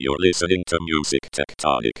You're listening to Music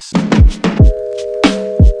Tectonics.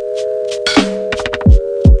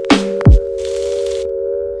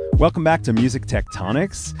 Welcome back to Music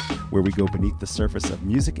Tectonics, where we go beneath the surface of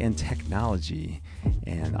music and technology.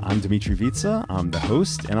 And I'm Dimitri Vitsa, I'm the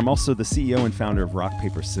host, and I'm also the CEO and founder of Rock,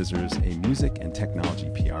 Paper, Scissors, a music and technology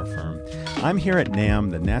PR firm. I'm here at NAMM,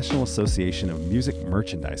 the National Association of Music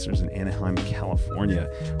Merchandisers in Anaheim, California,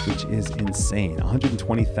 which is insane.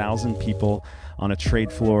 120,000 people on a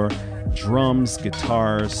trade floor, drums,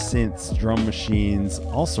 guitars, synths, drum machines,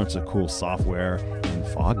 all sorts of cool software, and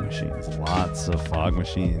fog machines, lots of fog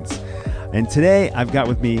machines. And today I've got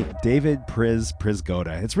with me David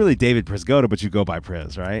Przygoda. It's really David Przygoda, but you go by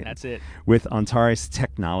Priz, right? That's it. With Antares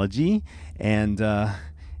Technology, and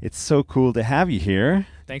it's so cool to have you here.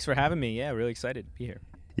 Thanks for having me. Yeah, really excited to be here.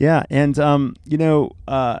 Yeah, and I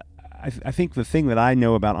think the thing that I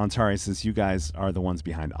know about Antares is you guys are the ones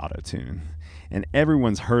behind Auto-Tune. And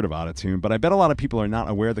everyone's heard of Auto-Tune, but I bet a lot of people are not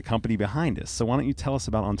aware of the company behind us. So why don't you tell us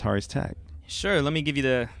about Antares Tech? Sure. Let me give you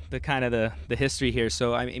the kind of the history here.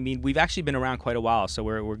 So I mean, we've actually been around quite a while. So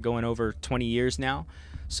we're going over 20 years now.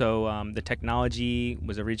 So the technology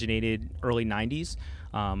was originated early 90s.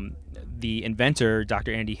 The inventor,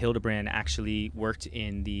 Dr. Andy Hildebrand, actually worked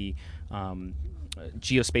in the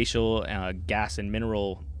geospatial gas and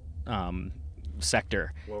mineral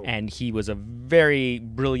sector. Whoa. And he was a very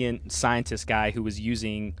brilliant scientist guy who was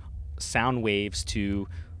using sound waves to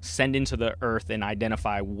send into the earth and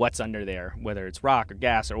identify what's under there, whether it's rock or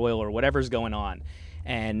gas or oil or whatever's going on.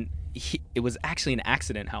 And it was actually an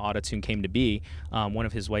accident how Auto-Tune came to be. One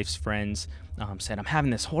of his wife's friends said, "I'm having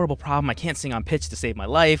this horrible problem. I can't sing on pitch to save my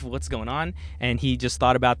life. What's going on?" And he just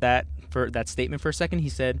thought about that statement for a second. He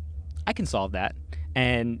said, "I can solve that."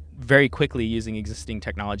 And very quickly, using existing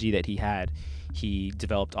technology that he had, he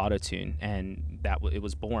developed Auto-Tune, and it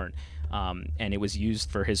was born. And it was used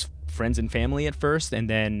for his friends and family at first, and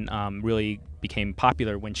then really became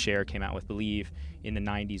popular when Cher came out with Believe in the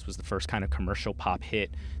 90s, was the first kind of commercial pop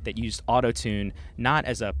hit that used Auto-Tune not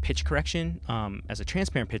as a pitch correction, as a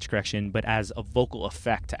transparent pitch correction, but as a vocal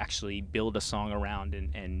effect to actually build a song around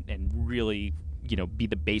and really, be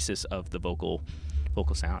the basis of the vocal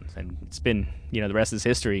sound. And it's been, the rest is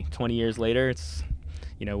history. 20 years later, it's,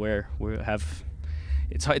 it's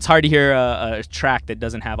hard to hear a track that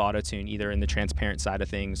doesn't have Auto-Tune, either in the transparent side of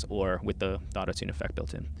things or with the Auto-Tune effect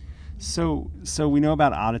built in. So we know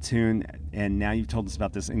about Auto-Tune, and now you've told us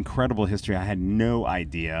about this incredible history. I had no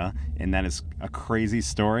idea, and that is a crazy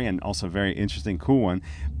story and also a very interesting, cool one.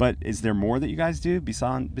 But is there more that you guys do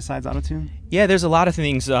besides Auto-Tune? Yeah, there's a lot of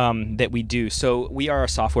things that we do. So we are a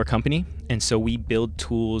software company, and so we build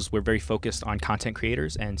tools. We're very focused on content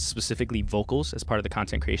creators and specifically vocals as part of the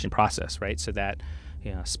content creation process, right? So that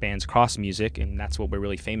spans across music, and that's what we're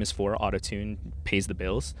really famous for. Auto-Tune pays the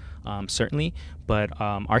bills, certainly, but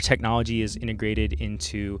our technology is integrated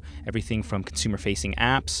into everything from consumer-facing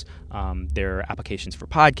apps. There are applications for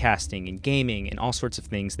podcasting and gaming and all sorts of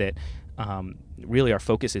things that really our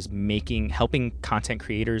focus is helping content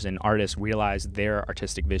creators and artists realize their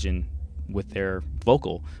artistic vision with their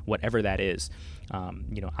vocal, whatever that is.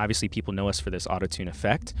 Obviously people know us for this Auto-Tune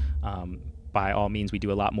effect. By all means, we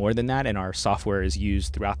do a lot more than that, and our software is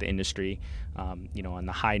used throughout the industry, on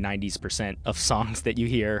the high 90% of songs that you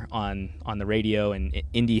hear on the radio and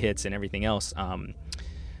indie hits and everything else.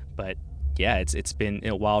 But yeah, it's been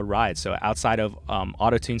a wild ride. So outside of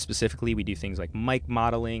Auto-Tune specifically, we do things like mic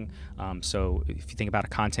modeling. So if you think about a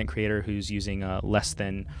content creator who's using a less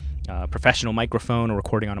than professional microphone or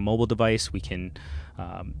recording on a mobile device, we can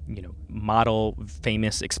model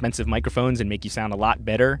famous expensive microphones and make you sound a lot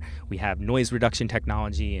better. We have noise reduction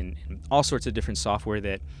technology and all sorts of different software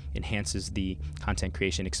that enhances the content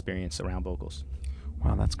creation experience around vocals.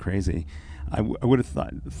 Wow, that's crazy. I would have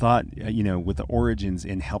thought with the origins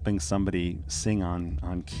in helping somebody sing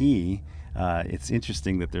on key, it's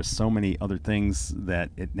interesting that there's so many other things that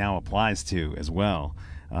it now applies to as well.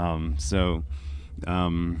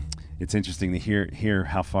 It's interesting to hear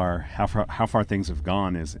how far things have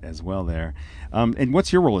gone as well there. And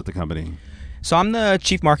what's your role at the company? So I'm the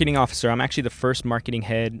chief marketing officer. I'm actually the first marketing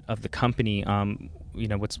head of the company.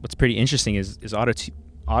 What's pretty interesting is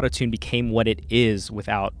Auto-Tune became what it is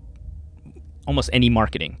without almost any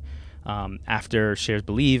marketing. After Cher's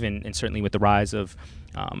Believe and certainly with the rise of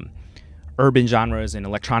urban genres and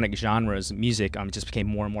electronic genres, music just became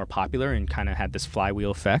more and more popular and kind of had this flywheel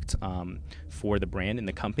effect for the brand and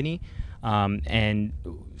the company. And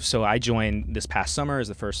so I joined this past summer as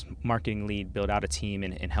the first marketing lead, build out a team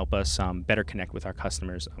and help us better connect with our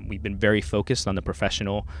customers. We've been very focused on the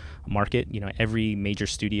professional market. Every major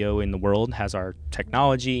studio in the world has our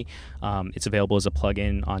technology. It's available as a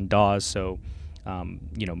plugin on DAWs. So,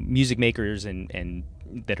 music makers and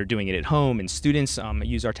that are doing it at home and students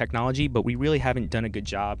use our technology, but we really haven't done a good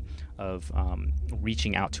job of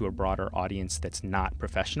reaching out to a broader audience that's not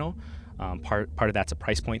professional. Part of that's a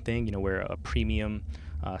price point thing. We're a premium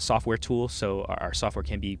software tool, so our software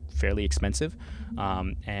can be fairly expensive.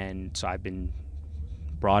 And so I've been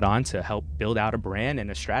brought on to help build out a brand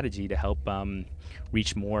and a strategy to help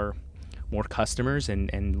reach more customers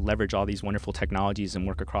and leverage all these wonderful technologies and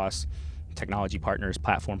work across technology partners,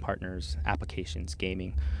 platform partners, applications,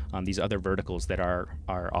 gaming, these other verticals that our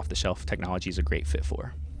off-the-shelf technology is a great fit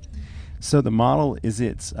for. So the model, is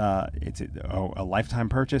it a lifetime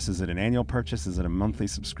purchase? Is it an annual purchase? Is it a monthly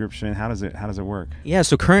subscription? How does it work? Yeah,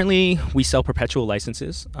 so currently we sell perpetual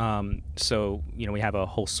licenses. So we have a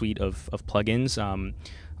whole suite of plugins.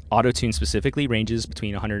 Auto-Tune specifically ranges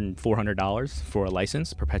between $100 and $400 for a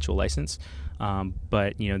license, perpetual license.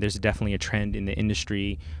 But there's definitely a trend in the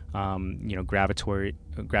industry,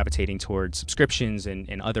 gravitating towards subscriptions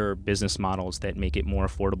and other business models that make it more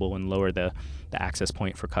affordable and lower the access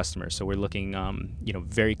point for customers. So we're looking,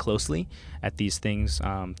 very closely at these things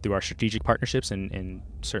through our strategic partnerships and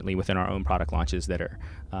certainly within our own product launches that are,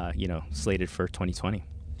 slated for 2020.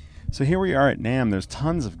 So here we are at NAMM. There's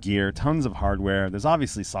tons of gear, tons of hardware. There's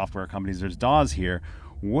obviously software companies. There's DAWs here.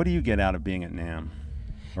 What do you get out of being at NAMM?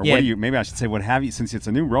 Or what do you? Maybe I should say, what have you? Since it's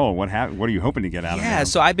a new role, what are you hoping to get out of NAMM? Yeah,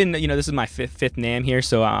 so I've been, this is my fifth NAMM here,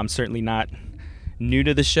 so I'm certainly not new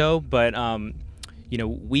to the show, but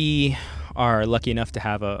we are lucky enough to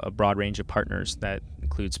have a broad range of partners that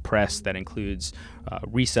includes press, that includes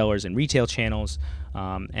resellers and retail channels,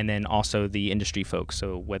 and then also the industry folks.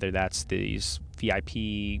 So whether that's these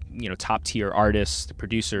VIP, top tier artists,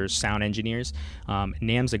 producers, sound engineers,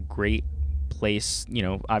 NAMM's a great place.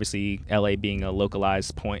 Obviously LA being a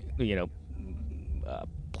localized point,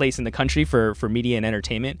 place in the country for media and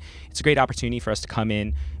entertainment. It's a great opportunity for us to come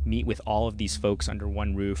in, meet with all of these folks under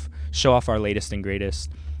one roof, show off our latest and greatest.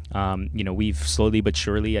 We've slowly but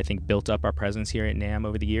surely, I think, built up our presence here at NAMM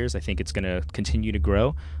over the years. I think it's going to continue to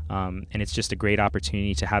grow, and it's just a great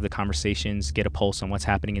opportunity to have the conversations, get a pulse on what's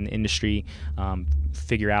happening in the industry,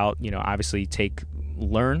 figure out, obviously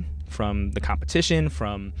learn from the competition,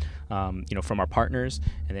 from our partners,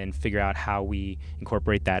 and then figure out how we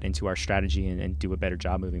incorporate that into our strategy and do a better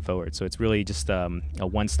job moving forward. So it's really just a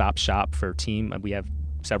one-stop shop for team. We have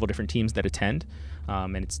several different teams that attend.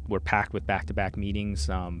 And we're packed with back-to-back meetings,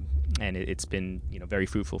 and it's been very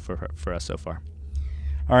fruitful for us so far.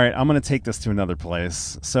 All right, I'm going to take this to another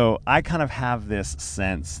place. So I kind of have this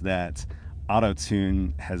sense that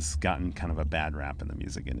auto-tune has gotten kind of a bad rap in the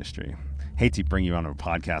music industry. Hate to bring you on a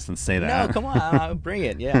podcast and say that. No, come on, bring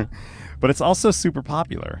it, yeah. But it's also super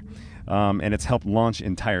popular. And it's helped launch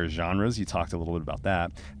entire genres. You talked a little bit about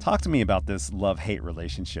that. Talk to me about this love-hate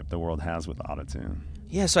relationship the world has with auto-tune.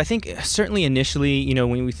 Yeah, so I think certainly initially,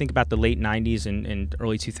 when we think about the late 90s and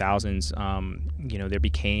early 2000s, there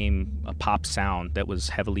became a pop sound that was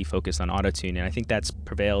heavily focused on autotune, and I think that's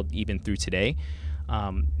prevailed even through today.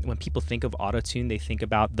 When people think of autotune, they think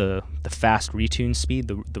about the fast retune speed,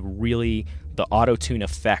 the autotune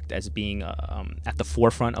effect as being at the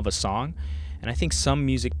forefront of a song. And I think some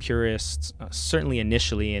music purists, certainly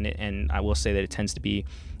initially, and I will say that it tends to be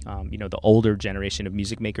the older generation of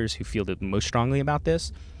music makers who feel the most strongly about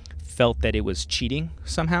this, felt that it was cheating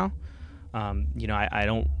somehow. I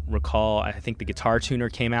don't recall, I think the guitar tuner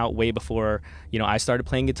came out way before, I started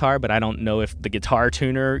playing guitar, but I don't know if the guitar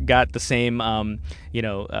tuner got the same,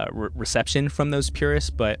 reception from those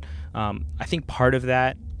purists. But I think part of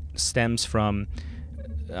that stems from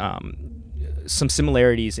some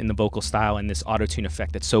similarities in the vocal style and this auto-tune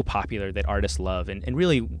effect that's so popular that artists love. And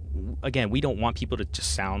really, again, we don't want people to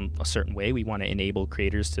just sound a certain way. We want to enable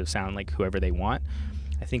creators to sound like whoever they want.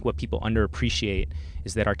 I think what people underappreciate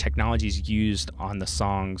is that our technology is used on the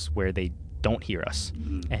songs where they don't hear us.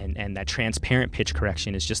 And that transparent pitch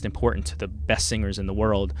correction is just important to the best singers in the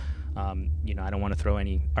world. I don't want to throw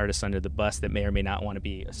any artists under the bus that may or may not want to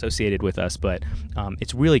be associated with us, but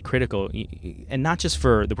it's really critical, and not just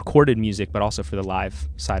for the recorded music, but also for the live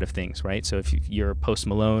side of things, right? So if you're Post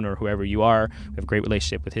Malone or whoever you are, we have a great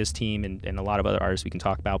relationship with his team and a lot of other artists we can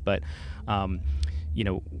talk about, but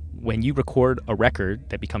when you record a record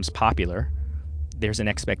that becomes popular, there's an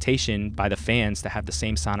expectation by the fans to have the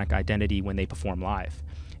same sonic identity when they perform live.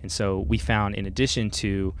 And so we found, in addition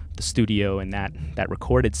to the studio and that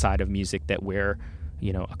recorded side of music, that where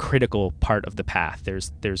a critical part of the path.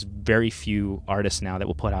 There's very few artists now that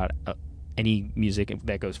will put out any music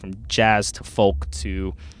that goes from jazz to folk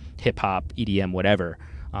to hip hop, EDM, whatever,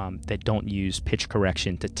 that don't use pitch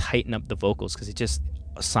correction to tighten up the vocals, because it just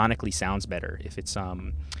sonically sounds better if it's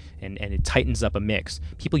and it tightens up a mix.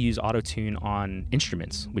 People use auto-tune on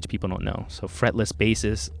instruments, which people don't know. So fretless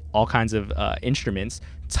basses, all kinds of instruments,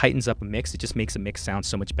 tightens up a mix. It just makes a mix sound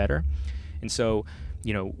so much better. And so,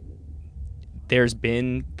 there's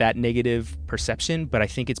been that negative perception, but I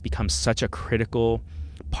think it's become such a critical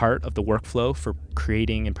part of the workflow for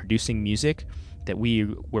creating and producing music that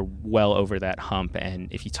we're well over that hump. And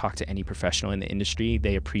if you talk to any professional in the industry,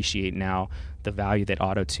 they appreciate now the value that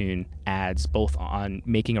auto-tune adds, both on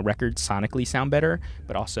making a record sonically sound better,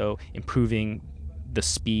 but also improving the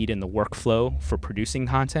speed and the workflow for producing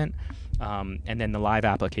content. And then the live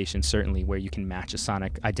application, certainly, where you can match a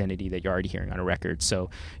sonic identity that you're already hearing on a record. So,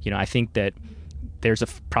 I think that there's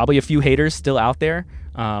probably a few haters still out there,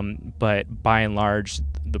 but by and large,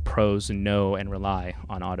 the pros know and rely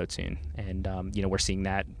on auto-tune. And, we're seeing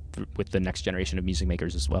that with the next generation of music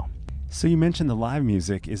makers as well. So you mentioned the live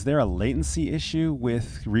music. Is there a latency issue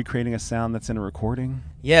with recreating a sound that's in a recording?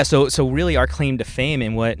 Yeah, so really our claim to fame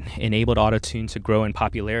and what enabled auto-tune to grow in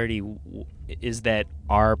popularity is that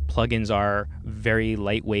our plugins are very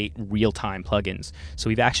lightweight, real-time plugins. So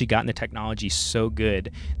we've actually gotten the technology so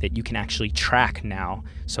good that you can actually track now.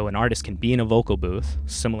 So an artist can be in a vocal booth,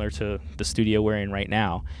 similar to the studio we're in right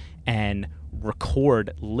now, and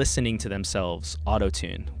record listening to themselves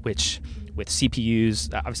auto-tune, which with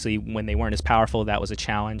CPUs, obviously when they weren't as powerful, that was a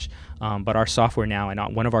challenge. But our software now,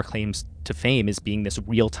 and one of our claims to fame is being this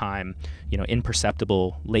real-time,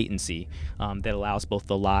 imperceptible latency that allows both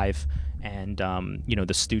the live and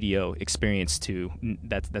the studio experience to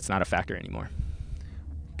that's not a factor anymore.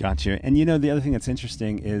 Gotcha. And the other thing that's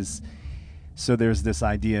interesting is, so there's this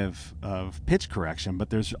idea of pitch correction, but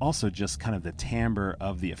there's also just kind of the timbre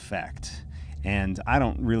of the effect. And I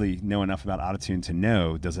don't really know enough about autotune to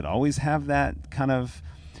know, does it always have that kind of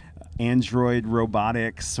android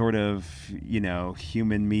robotic sort of,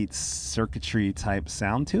 human meets circuitry type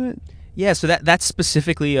sound to it? Yeah, so that's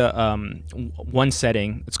specifically one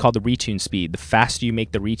setting. It's called the retune speed. The faster you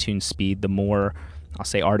make the retune speed, the more, I'll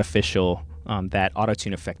say, artificial that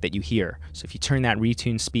autotune effect that you hear. So if you turn that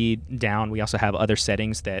retune speed down, we also have other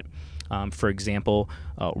settings that, for example,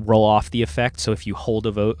 roll off the effect. So if you hold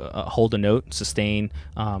a note, sustain,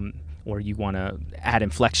 or you want to add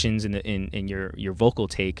inflections in your vocal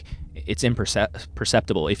take, it's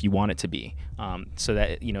imperceptible if you want it to be. So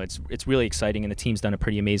that it's really exciting, and the team's done a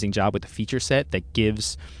pretty amazing job with the feature set that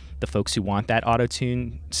gives the folks who want that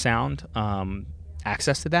auto-tune sound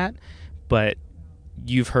access to that. But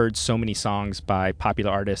you've heard so many songs by popular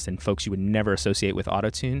artists and folks you would never associate with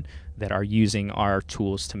autotune that are using our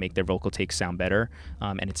tools to make their vocal takes sound better,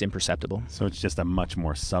 and it's imperceptible. So it's just a much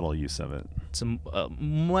more subtle use of it. It's a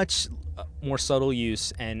much more subtle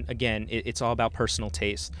use, and again, it's all about personal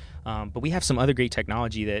taste. But we have some other great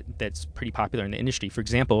technology that's pretty popular in the industry. For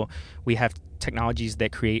example, we have technologies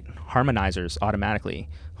that create harmonizers automatically.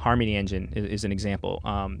 Harmony Engine is an example.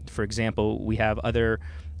 For example, we have other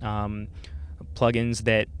plugins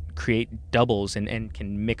that create doubles and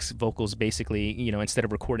can mix vocals. Basically, instead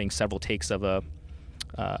of recording several takes of a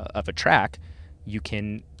track, you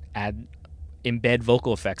can embed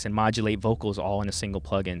vocal effects and modulate vocals all in a single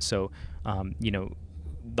plugin. So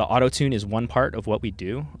the auto-tune is one part of what we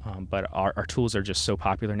do, but our tools are just so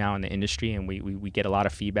popular now in the industry, and we get a lot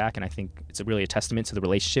of feedback, and I think it's really a testament to the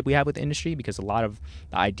relationship we have with the industry, because a lot of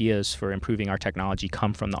the ideas for improving our technology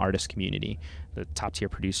come from the artist community, the top-tier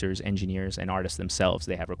producers, engineers, and artists themselves.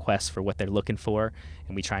 They have requests for what they're looking for,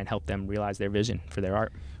 and we try and help them realize their vision for their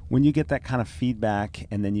art. When you get that kind of feedback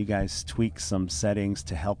and then you guys tweak some settings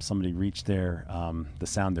to help somebody reach the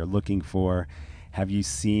sound they're looking for, have you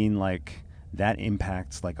seen that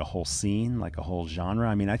impacts a whole scene, like a whole genre?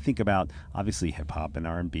 I mean, I think about, obviously, hip-hop and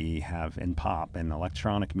R&B and pop and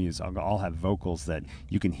electronic music all have vocals that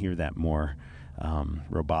you can hear that more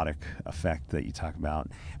robotic effect that you talk about.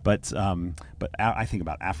 But I think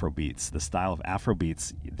about Afrobeats, the style of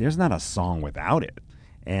Afrobeats. There's not a song without it.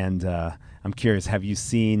 And I'm curious, have you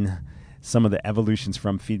seen some of the evolutions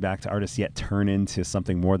from feedback to artists yet turn into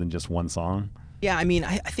something more than just one song? Yeah, I mean,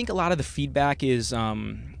 I think a lot of the feedback is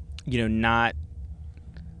not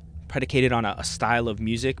predicated on a style of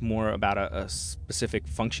music, more about a specific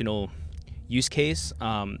functional use case.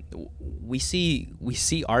 We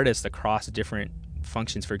see artists across different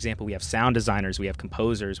functions. For example, we have sound designers, we have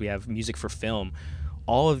composers, we have music for film.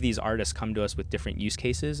 All of these artists come to us with different use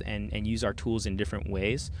cases and use our tools in different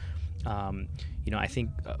ways. I think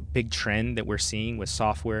a big trend that we're seeing with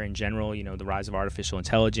software in general, the rise of artificial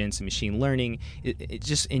intelligence and machine learning, it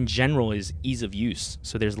just in general is ease of use.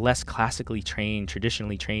 So there's less traditionally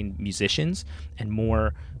trained musicians, and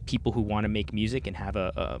more people who want to make music and have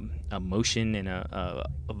a motion and a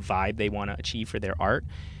vibe they want to achieve for their art.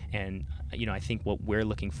 And I think what we're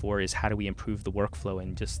looking for is how do we improve the workflow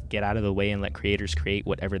and just get out of the way and let creators create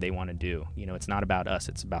whatever they want to do. It's not about us,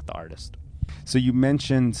 it's about the artist. So you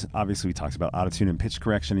mentioned, obviously we talked about autotune and pitch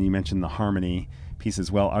correction, and you mentioned the harmony piece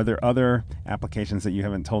as well. Are there other applications that you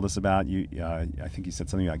haven't told us about? I think you said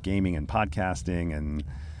something about gaming and podcasting and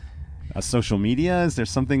social media. Is there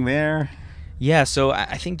something there? Yeah, so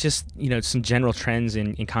I think just some general trends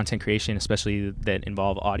in content creation, especially that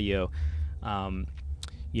involve audio. I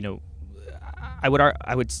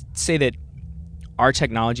would say that our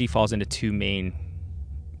technology falls into two main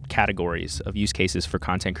categories of use cases for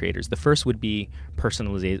content creators. The first would be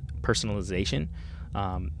personalization,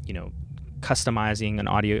 customizing an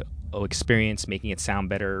audio experience, making it sound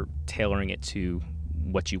better, tailoring it to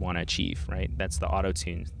what you want to achieve, right? That's the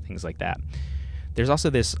auto-tune, things like that. There's also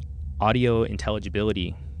this audio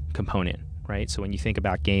intelligibility component, right? So when you think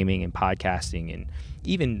about gaming and podcasting and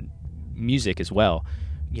even music as well,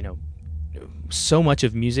 so much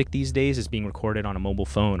of music these days is being recorded on a mobile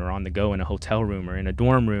phone or on the go in a hotel room or in a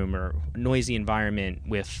dorm room or a noisy environment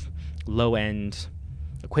with low-end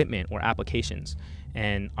equipment or applications.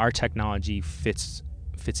 And our technology fits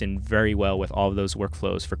in very well with all of those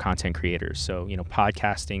workflows for content creators. So,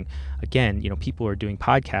 podcasting, again, people are doing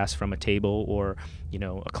podcasts from a table or,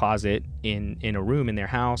 a closet in a room in their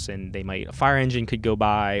house, and a fire engine could go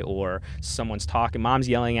by, or someone's talking, mom's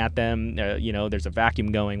yelling at them, there's a vacuum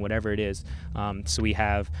going, whatever it is. So we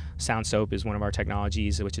have SoundSoap is one of our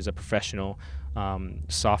technologies, which is a professional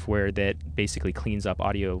software that basically cleans up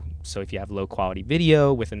audio. So if you have low quality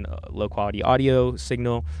video with a low quality audio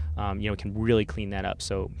signal, it can really clean that up.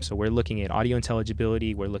 So we're looking at audio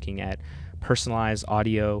intelligibility. We're looking at personalized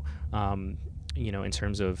audio, in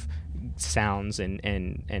terms of sounds and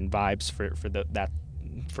vibes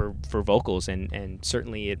for vocals, and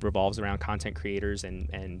certainly it revolves around content creators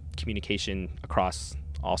and communication across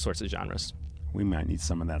all sorts of genres. We might need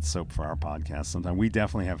some of that soap for our podcast sometime. We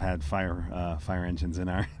definitely have had fire engines in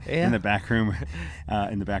the back room,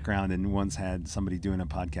 in the background, and once had somebody doing a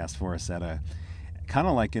podcast for us at a kind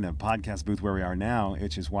of like in a podcast booth where we are now,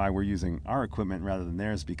 which is why we're using our equipment rather than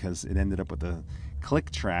theirs, because it ended up with a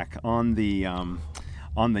click track on the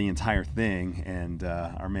entire thing, and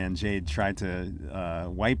our man Jade tried to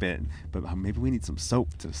wipe it, but maybe we need some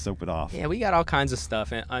soap to soap it off. Yeah, we got all kinds of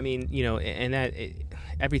stuff, and I mean, and that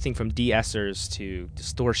everything from de-essers to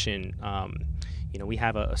distortion. We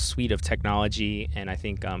have a suite of technology, and I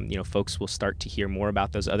think folks will start to hear more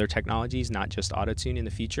about those other technologies, not just autotune in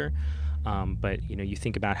the future. But you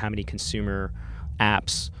think about how many consumer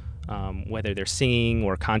apps, whether they're singing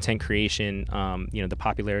or content creation, the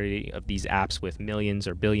popularity of these apps with millions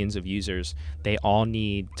or billions of users, they all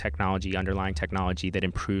need underlying technology that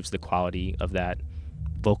improves the quality of that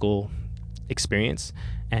vocal experience.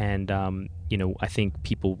 And, I think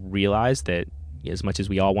people realize that as much as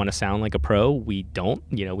we all want to sound like a pro, we don't.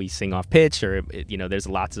 We sing off pitch, or there's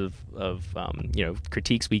lots of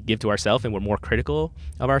critiques we give to ourselves, and we're more critical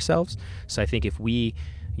of ourselves. So I think if we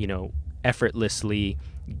effortlessly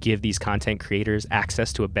give these content creators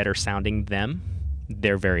access to a better sounding them,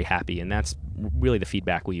 they're very happy, and that's really the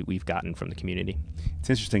feedback we've gotten from the community. It's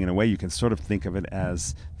interesting in a way. You can sort of think of it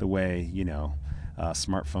as the way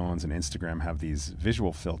smartphones and Instagram have these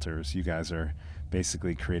visual filters. You guys are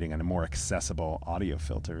basically creating a more accessible audio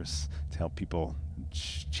filters to help people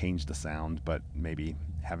change the sound, but maybe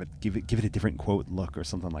give it a different quote look or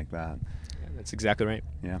something like that. Yeah, that's exactly right.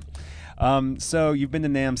 Yeah. So you've been to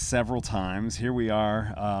NAMM several times. Here we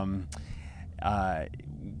are.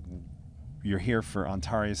 You're here for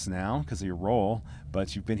Ontarius now because of your role,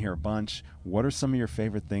 but you've been here a bunch. What are some of your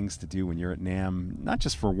favorite things to do when you're at NAMM? Not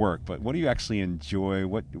just for work, but what do you actually enjoy?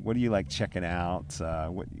 What do you like checking out?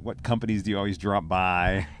 What companies do you always drop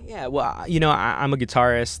by? Yeah, well, I'm a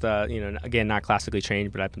guitarist. Again, not classically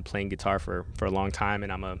trained, but I've been playing guitar for a long time,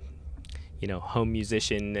 and I'm a home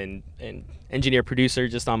musician and engineer producer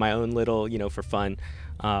just on my own little, for fun.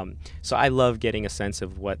 So I love getting a sense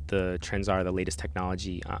of what the trends are, the latest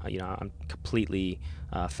technology. I'm completely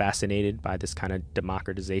fascinated by this kind of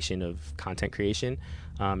democratization of content creation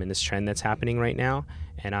and this trend that's happening right now.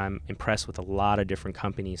 And I'm impressed with a lot of different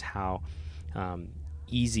companies, how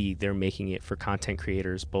easy they're making it for content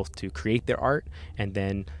creators both to create their art and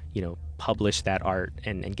then, publish that art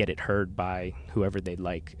and get it heard by whoever they'd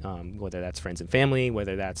like, whether that's friends and family,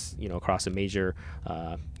 whether that's, across a major,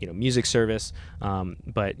 music service.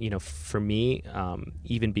 But, for me,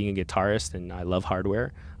 even being a guitarist, and I love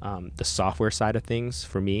hardware, the software side of things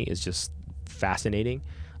for me is just fascinating.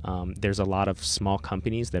 There's a lot of small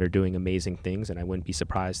companies that are doing amazing things, and I wouldn't be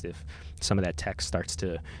surprised if some of that tech starts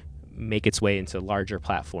to make its way into larger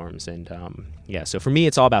platforms. And so for me,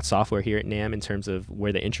 it's all about software here at NAMM in terms of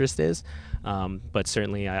where the interest is. But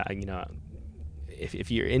certainly, if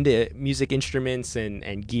you're into music instruments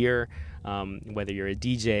and gear, whether you're a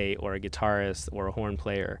DJ or a guitarist or a horn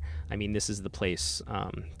player, this is the place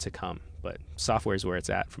to come. But software is where it's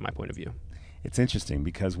at from my point of view. It's interesting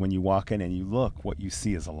because when you walk in and you look, what you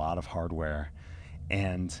see is a lot of hardware.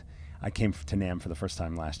 And I came to NAMM for the first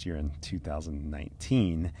time last year in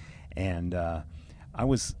 2019, and I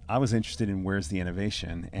was interested in where's the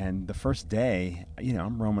innovation. And the first day,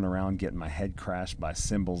 I'm roaming around getting my head crashed by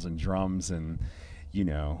cymbals and drums, and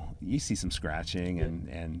you see some scratching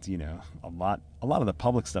and a lot of the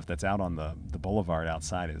public stuff that's out on the boulevard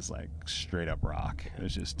outside is like straight up rock.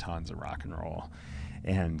 There's just tons of rock and roll.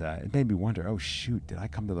 And it made me wonder, oh, shoot, did I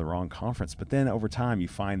come to the wrong conference? But then over time, you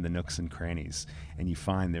find the nooks and crannies, and you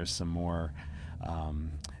find there's some more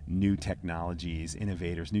new technologies,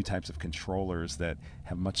 innovators, new types of controllers that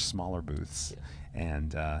have much smaller booths.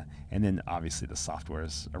 Yeah. And then, obviously, the software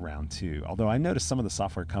is around, too. Although I noticed some of the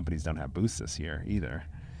software companies don't have booths this year either.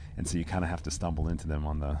 And so you kind of have to stumble into them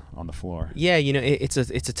on the floor. Yeah, it's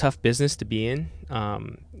a tough business to be in.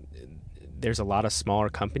 There's a lot of smaller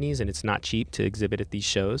companies, and it's not cheap to exhibit at these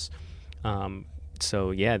shows.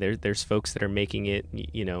 There's folks that are making it,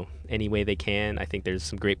 any way they can. I think there's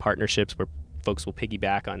some great partnerships where folks will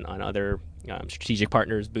piggyback on other strategic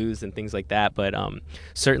partners, booths, and things like that. But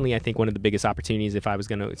certainly, I think one of the biggest opportunities, if I was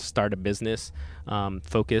going to start a business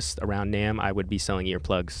focused around NAMM, I would be selling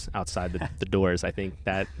earplugs outside the doors. I think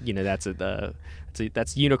that that's a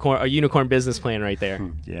unicorn business plan right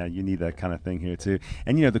there. Yeah, you need that kind of thing here too.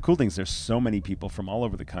 And the cool thing is there's so many people from all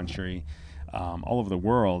over the country, all over the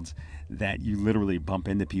world, that you literally bump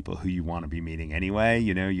into people who you want to be meeting anyway.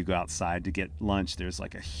 You go outside to get lunch. There's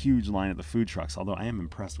like a huge line at the food trucks, although I am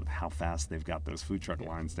impressed with how fast they've got those food truck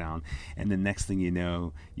lines down. And the next thing you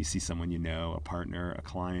know, you see someone a partner, a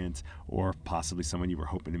client, or possibly someone you were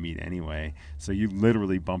hoping to meet anyway. So you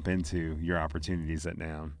literally bump into your opportunities at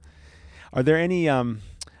NAMM. Are there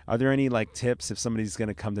any like tips if somebody's going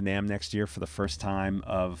to come to NAMM next year for the first time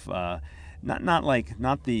of not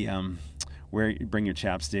the where you bring your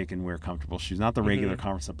chapstick and wear comfortable shoes, not the regular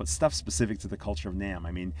conference stuff, but stuff specific to the culture of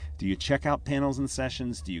NAMM? Do you check out panels and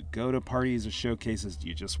sessions? Do you go to parties or showcases? Do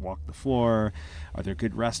you just walk the floor? Are there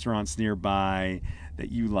good restaurants nearby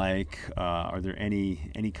that you like? Are there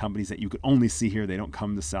any companies that you could only see here? They don't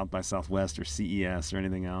come to South by Southwest or CES or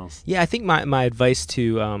anything else? Yeah, I think my advice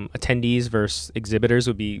to attendees versus exhibitors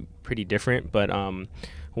would be pretty different. But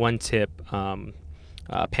one tip,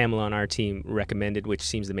 Pamela on our team recommended, which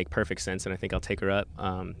seems to make perfect sense, and I think I'll take her up,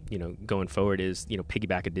 going forward, is,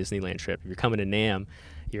 piggyback a Disneyland trip. If you're coming to NAMM,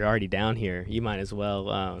 you're already down here. You might as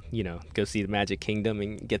well, go see the Magic Kingdom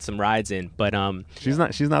and get some rides in. But she's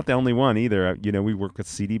not the only one either. We work with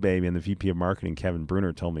CD Baby, and the VP of Marketing, Kevin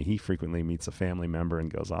Bruner, told me he frequently meets a family member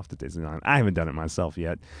and goes off to Disneyland. I haven't done it myself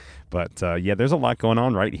yet, but there's a lot going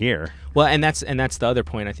on right here. Well, and that's the other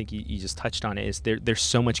point. I think you just touched on it. Is there's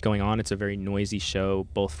so much going on. It's a very noisy show,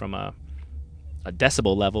 both from a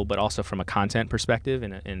decibel level, but also from a content perspective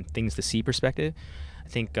and things to see perspective. I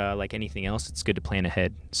think like anything else, it's good to plan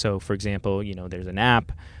ahead. So, for example, there's an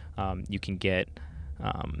app. You can get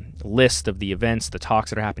a list of the events, the talks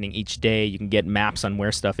that are happening each day. You can get maps on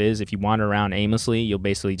where stuff is. If you wander around aimlessly, you'll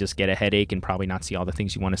basically just get a headache and probably not see all the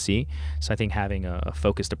things you want to see. So I think having a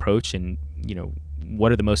focused approach and,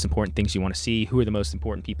 what are the most important things you want to see, who are the most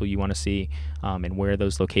important people you want to see, and where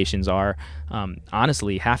those locations are.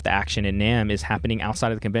 Honestly, half the action in NAMM is happening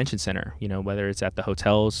outside of the convention center, whether it's at the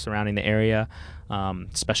hotels surrounding the area,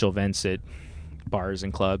 special events at bars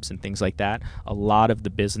and clubs and things like that. A lot of the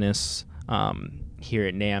business here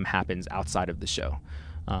at NAMM happens outside of the show.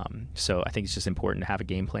 So I think it's just important to have a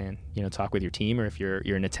game plan, talk with your team, or if you're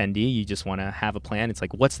an attendee, you just want to have a plan. It's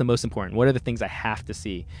like, what's the most important? What are the things I have to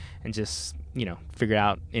see? And just, figure it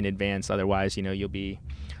out in advance. Otherwise, you'll be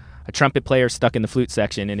a trumpet player stuck in the flute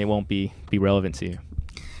section and it won't be relevant to you.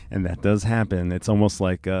 And that does happen. It's almost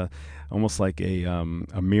like almost like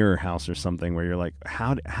a mirror house or something, where you're like,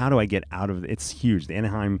 how do I get out of it? It's huge. The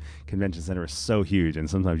Anaheim Convention Center is so huge, and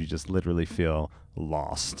sometimes you just literally feel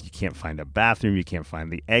lost. You can't find a bathroom. You can't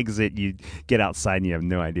find the exit. You get outside and you have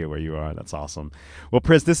no idea where you are. That's awesome. Well,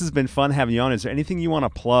 Pris, this has been fun having you on. Is there anything you want to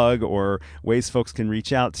plug, or ways folks can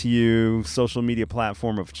reach out to you, social media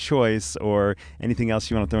platform of choice, or anything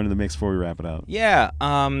else you want to throw into the mix before we wrap it up? Yeah,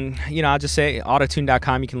 I'll just say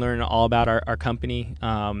autotune.com. You can learn all about our company.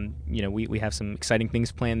 We have some exciting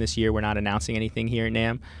things planned this year. We're not announcing anything here at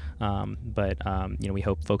NAMM, but we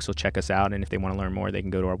hope folks will check us out, and if they want to learn more, they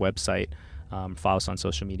can go to our website. Follow us on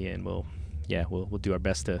social media, and we'll do our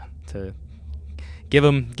best to give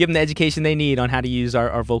them the education they need on how to use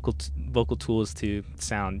our vocal tools to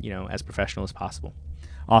sound as professional as possible.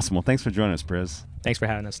 Awesome. Well, thanks for joining us, Pris. Thanks for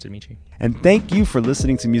having us, Dimitri. And thank you for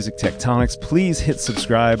listening to Music Tectonics. Please hit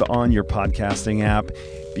subscribe on your podcasting app,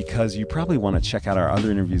 because you probably want to check out our other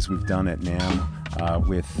interviews we've done at NAMM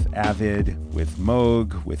with Avid, with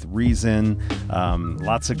Moog, with Reason.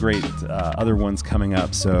 Lots of great other ones coming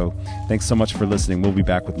up. So thanks so much for listening. We'll be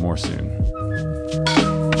back with more soon.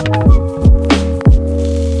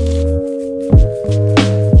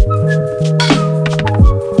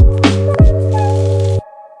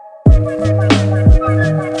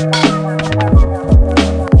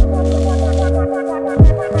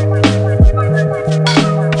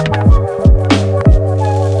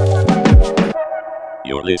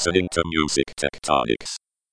 You're listening to Music Tectonics.